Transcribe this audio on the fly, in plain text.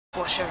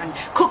washer and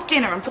cook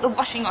dinner and put the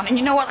washing on, and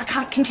you know what? I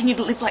can't continue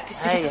to live like this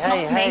because it's not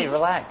me. Hey,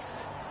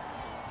 relax.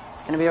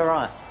 It's going to be all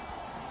right.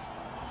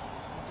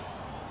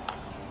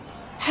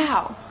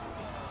 How?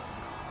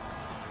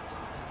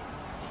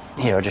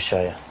 Here, I'll just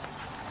show you.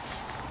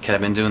 Okay,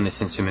 I've been doing this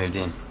since we moved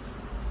in.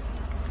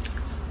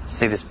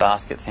 See this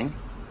basket thing?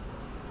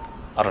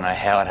 I don't know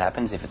how it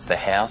happens, if it's the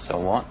house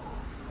or what,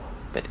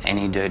 but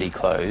any dirty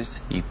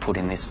clothes you put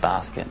in this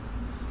basket,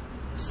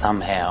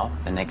 somehow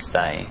the next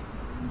day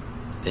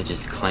they're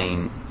just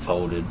clean,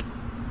 folded,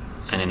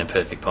 and in a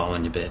perfect pile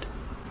on your bed.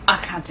 I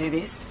can't do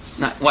this.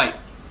 No, wait.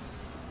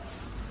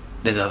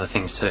 There's other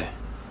things too.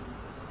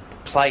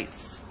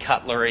 Plates,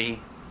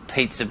 cutlery,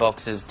 pizza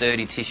boxes,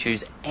 dirty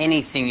tissues,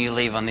 anything you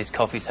leave on this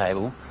coffee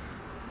table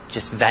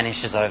just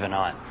vanishes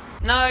overnight.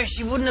 No,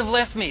 she wouldn't have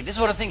left me. This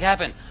is what I think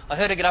happened. I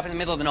heard her get up in the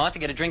middle of the night to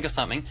get a drink or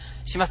something.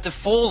 She must have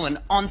fallen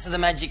onto the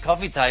magic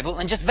coffee table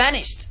and just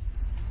vanished.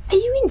 Are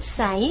you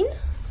insane?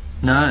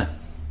 No,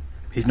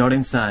 he's not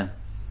insane.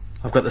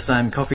 I've got the same coffee